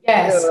see you.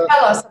 Yes.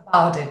 Tell us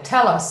about it.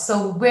 Tell us.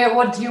 So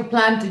what do you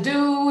plan to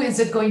do? Is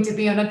it going to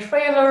be on a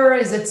trailer?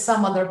 Is it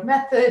some other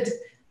method?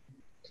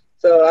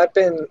 So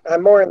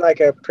I'm more in like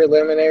a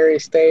preliminary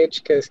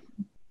stage because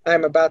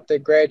I'm about to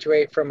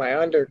graduate from my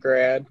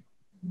undergrad.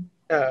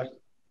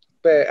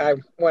 But I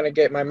want to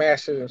get my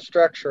master's in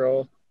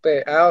structural,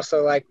 but I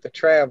also like to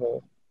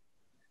travel.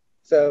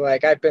 So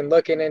like I've been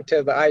looking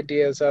into the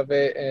ideas of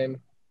it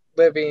and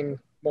living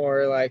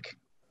more like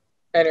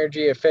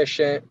energy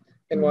efficient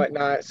and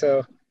whatnot.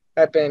 So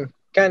I've been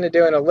kind of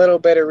doing a little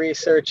bit of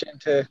research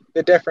into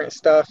the different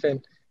stuff,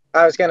 and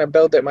I was going to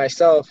build it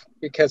myself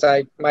because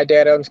my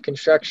dad owns a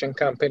construction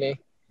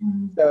company.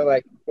 So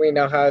like we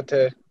know how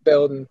to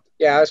build, and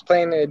yeah, I was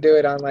planning to do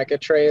it on like a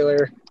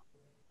trailer,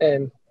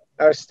 and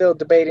I was still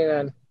debating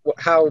on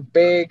how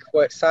big,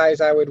 what size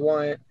I would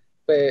want,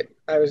 but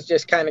I was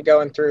just kind of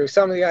going through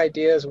some of the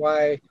ideas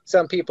why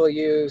some people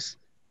use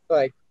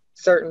like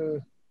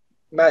certain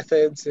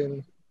methods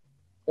and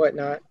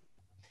whatnot.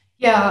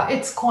 Yeah,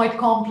 it's quite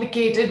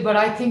complicated, but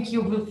I think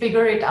you will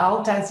figure it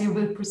out as you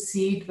will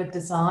proceed with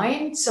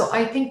design. So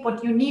I think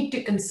what you need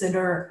to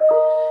consider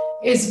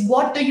is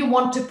what do you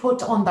want to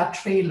put on that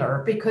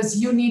trailer,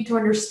 because you need to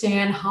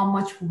understand how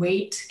much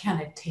weight can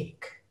it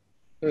take.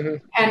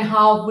 And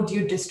how would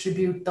you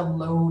distribute the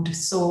load?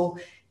 So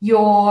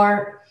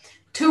your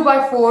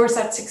 2x4s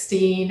at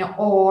 16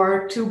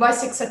 or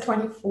 2x6 at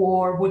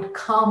 24 would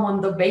come on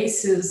the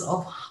basis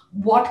of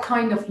what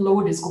kind of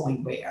load is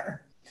going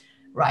where,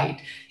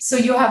 right? So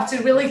you have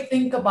to really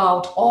think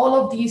about all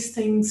of these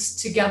things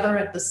together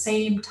at the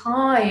same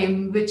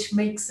time, which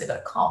makes it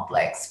a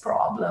complex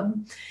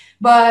problem.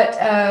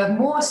 But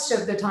most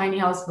of the tiny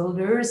house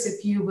builders,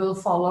 if you will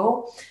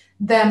follow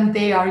them,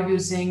 they are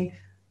using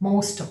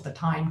most of the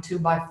time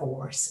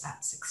 2x4s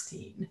at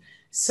 16.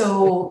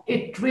 So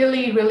it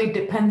really, really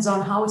depends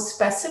on how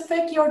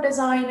specific your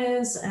design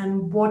is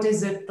and what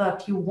is it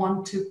that you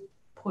want to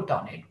put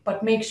on it.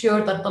 But make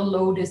sure that the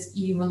load is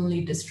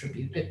evenly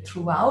distributed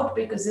throughout,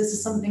 because this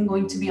is something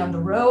going to be on the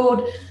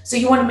road. So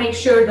you want to make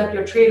sure that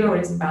your trailer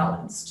is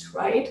balanced,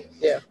 right?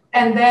 Yeah.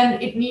 And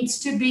then it needs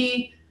to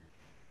be,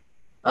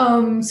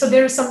 so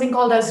there is something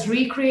called as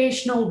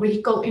Recreational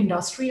Vehicle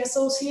Industry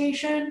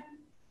Association,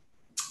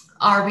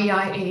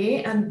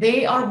 RVIA, and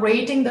they are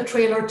rating the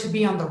trailer to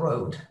be on the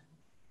road.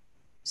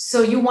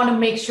 So you want to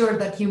make sure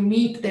that you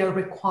meet their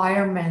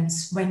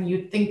requirements when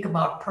you think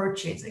about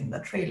purchasing the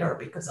trailer,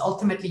 because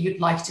ultimately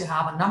you'd like to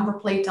have a number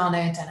plate on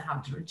it and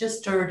have it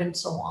registered and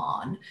so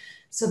on.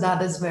 So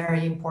that is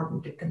very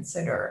important to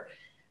consider.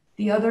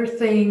 The other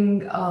thing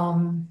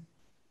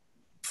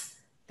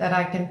that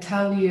I can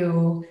tell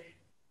you,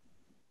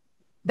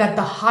 that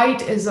the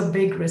height is a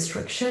big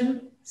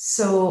restriction.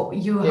 So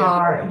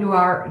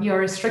you're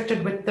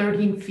restricted with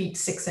 13 feet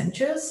 6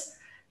 inches.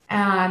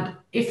 And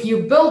if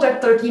you build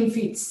at 13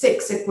 feet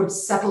 6, it would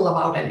settle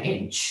about an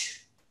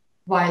inch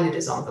while it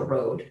is on the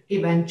road,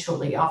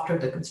 eventually after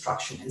the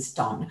construction is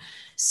done.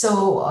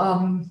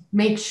 So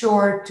make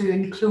sure to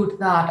include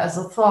that as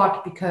a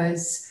thought,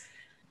 because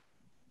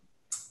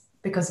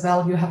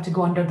well, you have to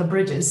go under the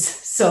bridges.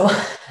 So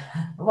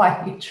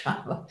while you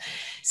travel.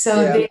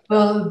 So yeah.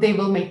 They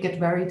will make it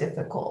very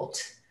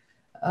difficult.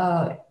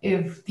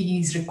 if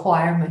these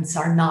requirements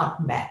are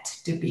not met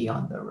to be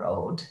on the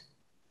road.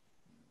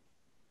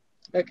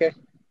 Okay.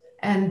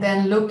 And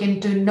then look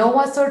into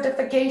NOAA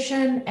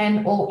certification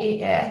and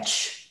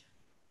OAH.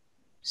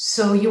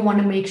 So you want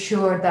to make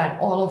sure that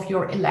all of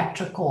your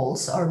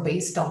electricals are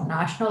based on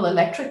National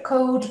Electric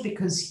Code,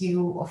 because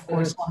you, of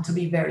course, want to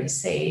be very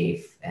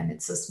safe and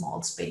it's a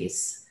small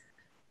space.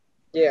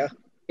 Yeah.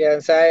 Yeah.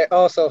 So I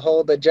also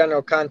hold a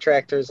general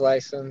contractor's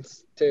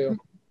license too.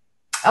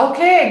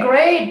 Okay,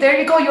 great. There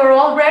you go. You're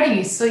all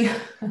ready. So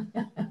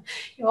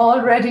you're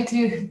all ready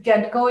to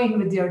get going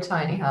with your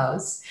tiny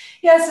house.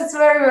 Yes, it's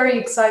very, very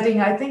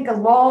exciting. I think a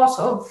lot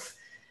of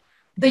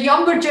the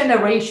younger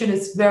generation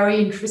is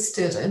very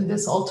interested in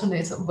this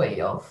alternative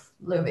way of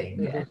living.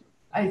 Mm-hmm. And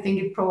I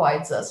think it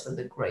provides us with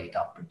a great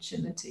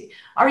opportunity.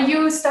 Are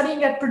you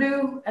studying at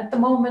Purdue at the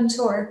moment,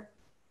 or?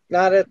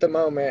 Not at the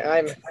moment.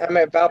 I'm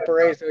at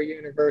Valparaiso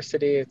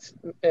University. It's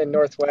in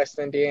Northwest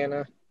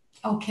Indiana.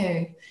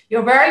 Okay,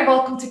 you're very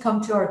welcome to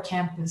come to our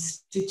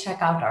campus to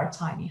check out our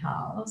tiny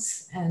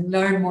house and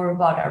learn more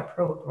about our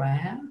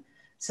program.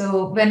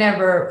 So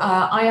whenever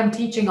I am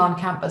teaching on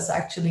campus,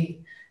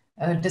 actually,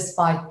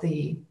 despite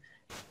the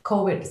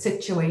COVID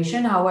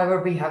situation,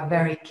 however, we have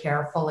very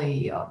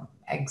carefully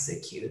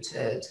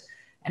executed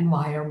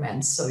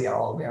environments. So we are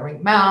all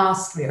wearing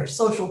masks, we are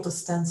social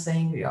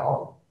distancing, we are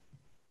all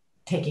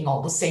taking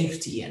all the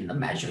safety and the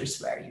measures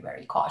very,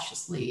 very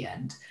cautiously.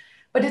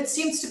 But it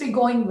seems to be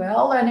going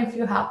well. And if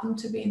you happen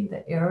to be in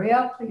the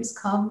area, please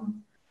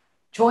come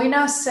join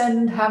us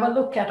and have a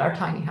look at our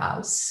tiny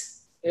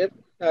house. Yep,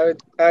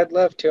 I'd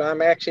love to.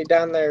 I'm actually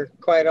down there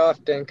quite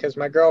often because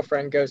my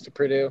girlfriend goes to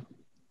Purdue.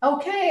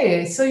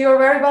 Okay, so you're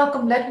very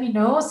welcome. Let me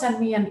know. Send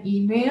me an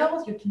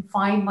email. You can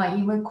find my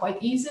email quite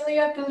easily,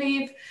 I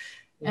believe.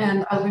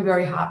 And I'll be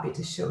very happy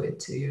to show it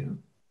to you.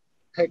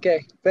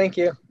 Okay, thank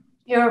you.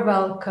 You're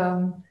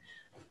welcome.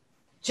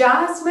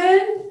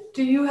 Jasmine,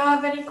 do you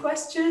have any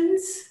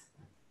questions?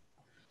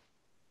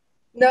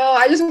 No,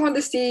 I just wanted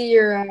to see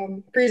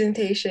your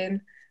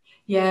presentation.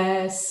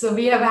 Yes, so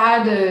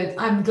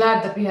I'm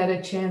glad that we had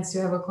a chance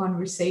to have a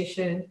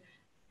conversation,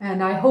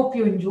 and I hope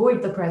you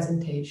enjoyed the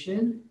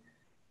presentation.